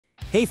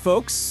Hey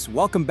folks,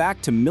 welcome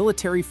back to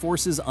Military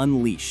Forces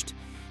Unleashed.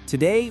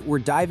 Today, we're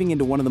diving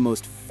into one of the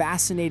most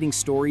fascinating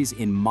stories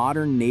in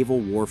modern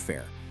naval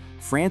warfare,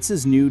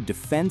 France's new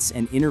Defense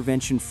and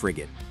Intervention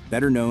Frigate,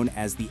 better known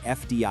as the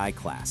FDI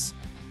class.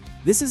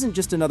 This isn't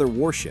just another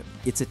warship,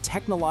 it's a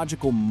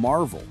technological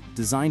marvel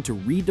designed to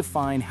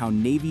redefine how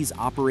navies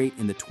operate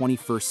in the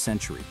 21st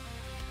century.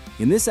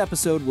 In this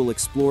episode, we'll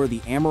explore the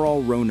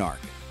Amiral Ronark,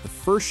 the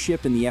first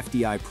ship in the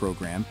FDI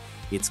program,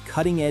 its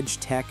cutting-edge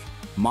tech,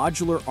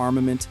 modular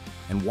armament,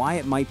 and why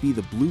it might be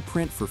the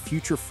blueprint for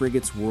future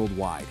frigates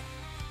worldwide.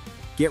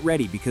 Get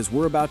ready because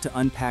we're about to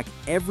unpack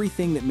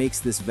everything that makes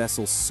this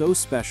vessel so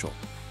special,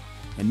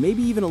 and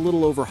maybe even a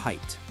little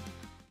overhyped.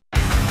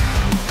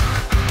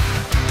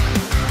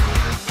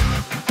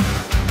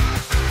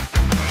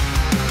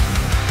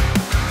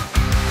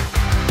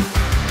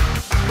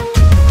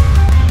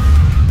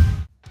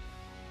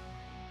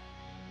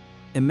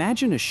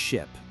 Imagine a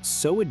ship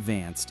so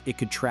advanced it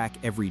could track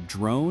every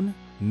drone,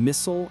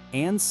 missile,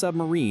 and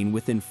submarine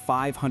within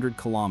 500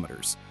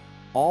 kilometers,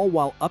 all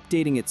while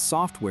updating its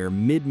software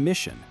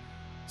mid-mission.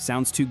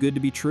 Sounds too good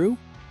to be true?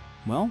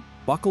 Well,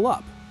 buckle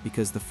up,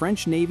 because the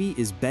French Navy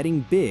is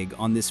betting big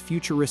on this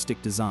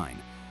futuristic design.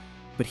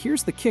 But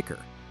here's the kicker.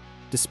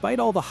 Despite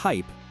all the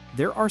hype,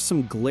 there are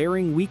some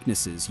glaring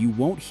weaknesses you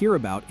won't hear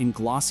about in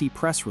glossy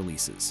press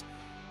releases.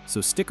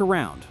 So stick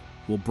around.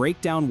 We'll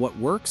break down what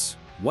works,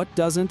 what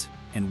doesn't,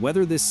 and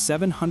whether this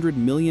 $700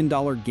 million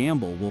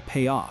gamble will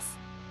pay off.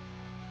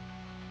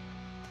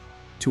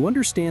 To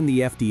understand the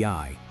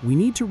FDI, we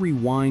need to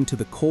rewind to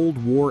the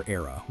Cold War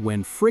era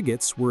when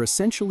frigates were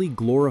essentially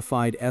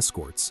glorified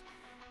escorts.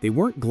 They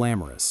weren't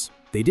glamorous.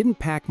 They didn't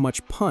pack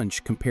much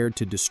punch compared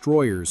to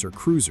destroyers or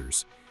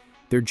cruisers.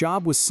 Their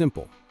job was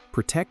simple: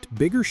 protect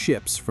bigger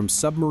ships from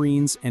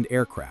submarines and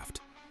aircraft.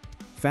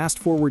 Fast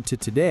forward to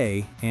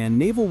today, and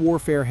naval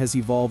warfare has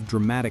evolved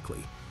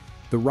dramatically.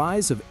 The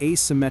rise of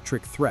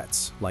asymmetric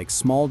threats like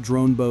small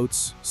drone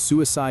boats,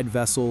 suicide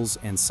vessels,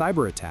 and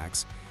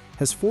cyberattacks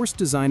has forced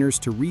designers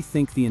to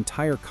rethink the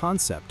entire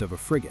concept of a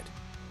frigate.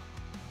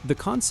 The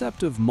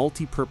concept of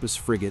multi-purpose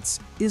frigates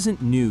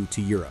isn't new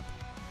to Europe.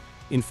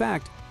 In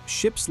fact,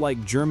 ships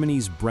like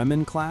Germany's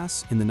Bremen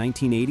class in the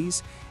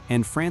 1980s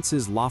and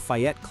France's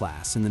Lafayette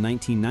class in the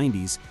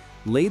 1990s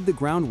laid the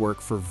groundwork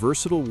for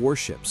versatile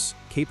warships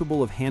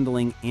capable of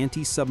handling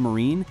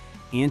anti-submarine,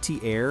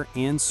 anti-air,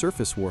 and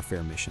surface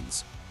warfare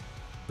missions.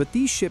 But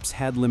these ships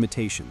had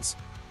limitations: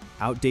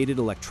 outdated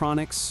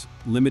electronics,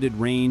 limited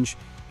range,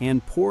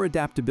 and poor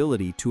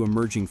adaptability to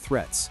emerging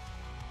threats.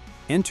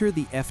 Enter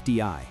the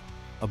FDI,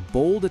 a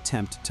bold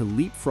attempt to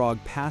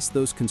leapfrog past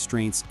those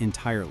constraints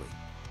entirely.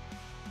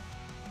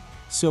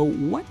 So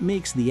what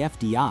makes the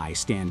FDI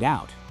stand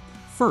out?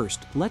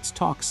 First, let's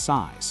talk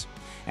size.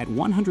 At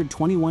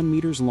 121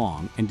 meters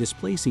long and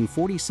displacing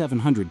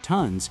 4,700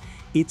 tons,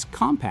 it's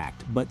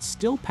compact but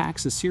still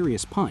packs a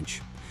serious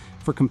punch.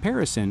 For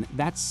comparison,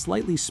 that's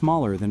slightly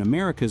smaller than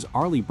America's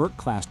Arleigh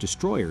Burke-class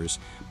destroyers,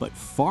 but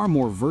far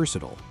more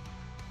versatile.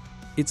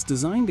 It's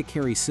designed to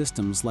carry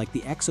systems like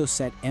the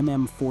Exocet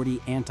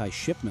MM-40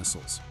 anti-ship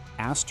missiles,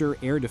 Aster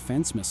air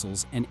defense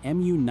missiles, and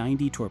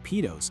Mu-90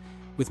 torpedoes,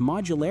 with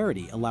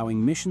modularity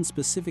allowing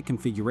mission-specific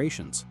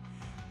configurations.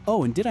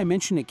 Oh, and did I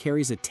mention it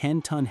carries a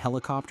 10-ton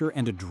helicopter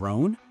and a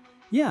drone?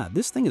 Yeah,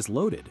 this thing is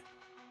loaded.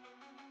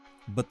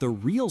 But the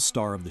real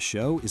star of the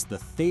show is the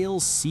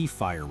Thales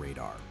Seafire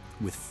radar,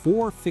 with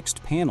 4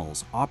 fixed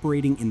panels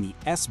operating in the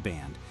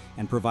S-band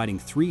and providing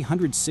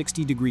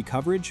 360-degree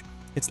coverage.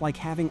 It's like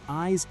having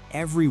eyes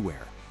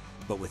everywhere,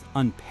 but with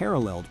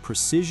unparalleled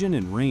precision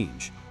and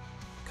range.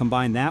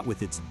 Combine that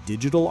with its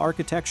digital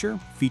architecture,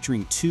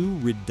 featuring 2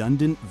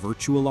 redundant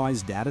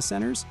virtualized data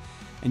centers,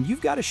 and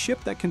you've got a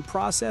ship that can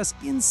process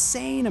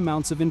insane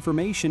amounts of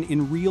information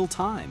in real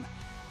time.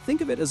 Think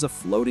of it as a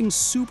floating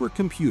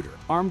supercomputer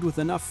armed with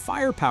enough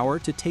firepower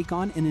to take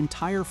on an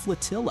entire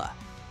flotilla.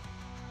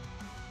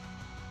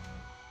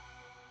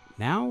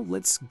 Now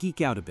let's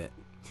geek out a bit.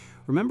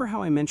 Remember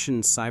how I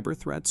mentioned cyber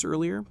threats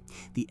earlier?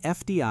 The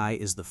FDI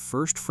is the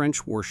first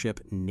French warship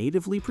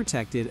natively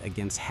protected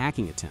against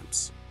hacking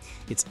attempts.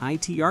 Its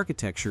IT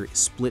architecture is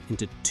split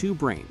into 2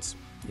 brains.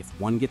 If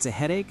one gets a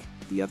headache,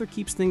 the other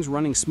keeps things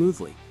running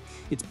smoothly.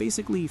 It's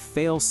basically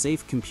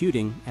fail-safe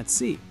computing at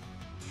sea.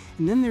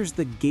 And then there's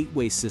the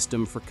gateway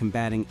system for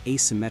combating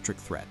asymmetric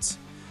threats.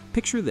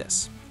 Picture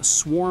this: a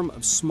swarm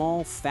of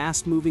small,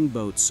 fast-moving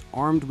boats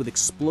armed with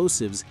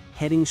explosives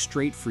heading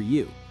straight for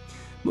you.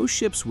 Most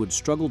ships would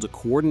struggle to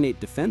coordinate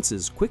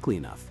defenses quickly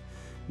enough.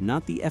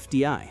 Not the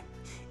FDI.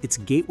 Its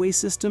gateway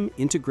system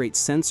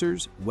integrates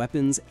sensors,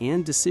 weapons,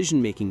 and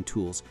decision-making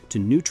tools to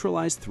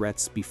neutralize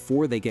threats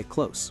before they get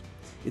close.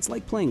 It's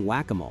like playing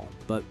whack-a-mole,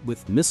 but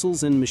with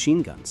missiles and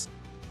machine guns.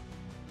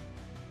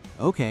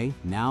 Okay,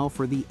 now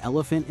for the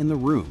elephant in the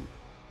room.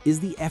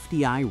 Is the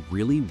FDI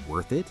really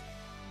worth it?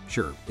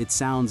 Sure, it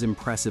sounds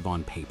impressive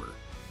on paper,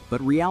 but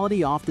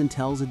reality often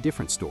tells a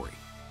different story.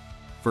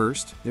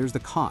 First, there's the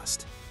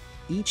cost.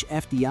 Each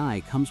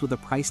FDI comes with a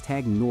price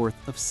tag north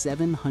of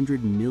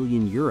 700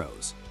 million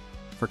euros.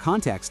 For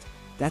context,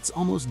 That's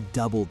almost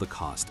double the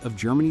cost of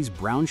Germany's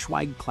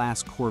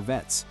Braunschweig-class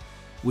corvettes,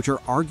 which are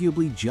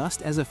arguably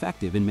just as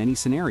effective in many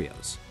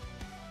scenarios.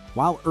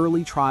 While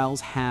early trials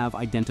have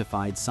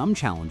identified some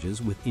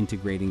challenges with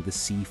integrating the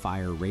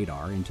Sea-Fire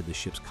radar into the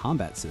ship's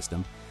combat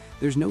system,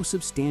 there's no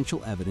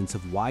substantial evidence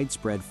of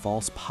widespread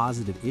false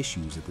positive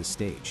issues at this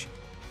stage.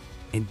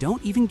 And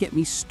don't even get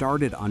me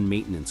started on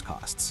maintenance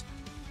costs.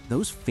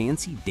 Those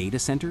fancy data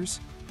centers,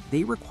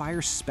 they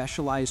require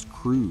specialized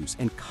crews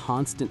and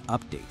constant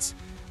updates,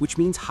 which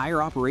means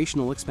higher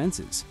operational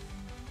expenses.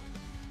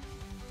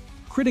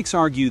 Critics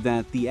argue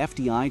that the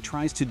FDI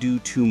tries to do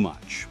too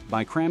much.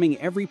 By cramming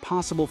every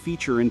possible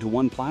feature into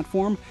one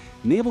platform,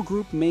 Naval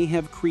Group may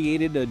have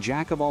created a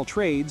jack of all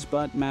trades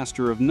but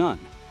master of none.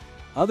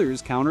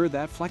 Others counter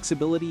that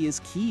flexibility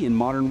is key in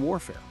modern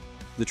warfare.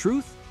 The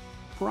truth?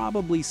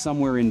 Probably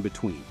somewhere in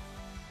between.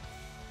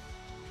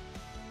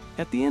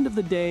 At the end of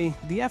the day,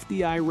 the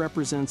FDI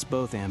represents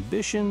both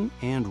ambition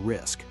and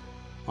risk.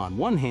 On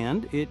one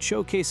hand, it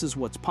showcases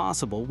what's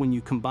possible when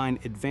you combine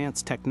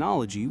advanced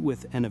technology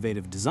with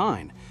innovative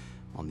design.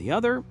 On the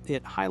other,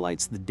 it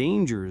highlights the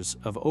dangers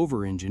of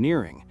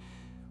over-engineering.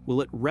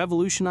 Will it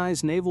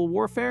revolutionize naval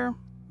warfare?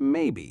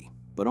 Maybe,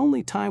 but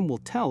only time will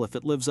tell if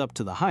it lives up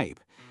to the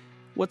hype.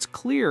 What's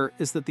clear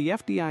is that the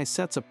FDI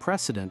sets a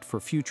precedent for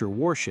future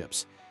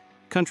warships.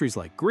 Countries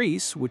like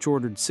Greece, which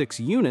ordered 6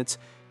 units,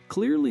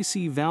 clearly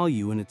see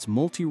value in its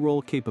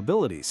multi-role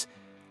capabilities.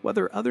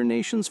 Whether other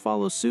nations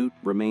follow suit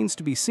remains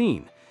to be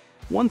seen.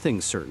 One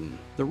thing's certain,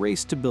 the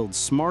race to build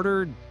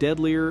smarter,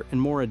 deadlier,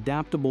 and more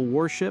adaptable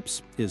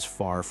warships is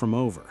far from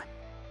over.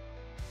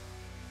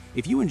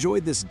 If you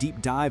enjoyed this deep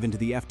dive into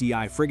the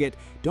FDI frigate,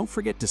 don't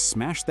forget to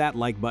smash that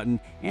like button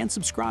and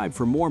subscribe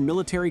for more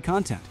military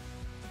content.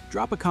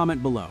 Drop a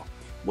comment below.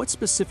 What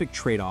specific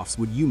trade-offs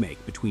would you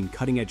make between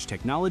cutting-edge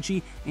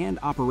technology and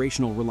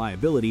operational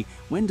reliability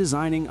when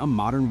designing a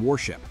modern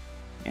warship?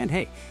 And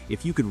hey,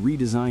 if you could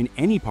redesign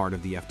any part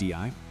of the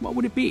FDI, what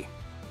would it be?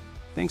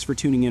 Thanks for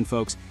tuning in,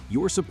 folks.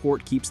 Your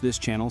support keeps this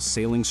channel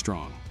sailing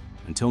strong.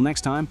 Until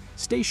next time,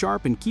 stay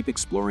sharp and keep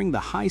exploring the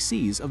high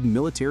seas of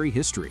military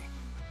history.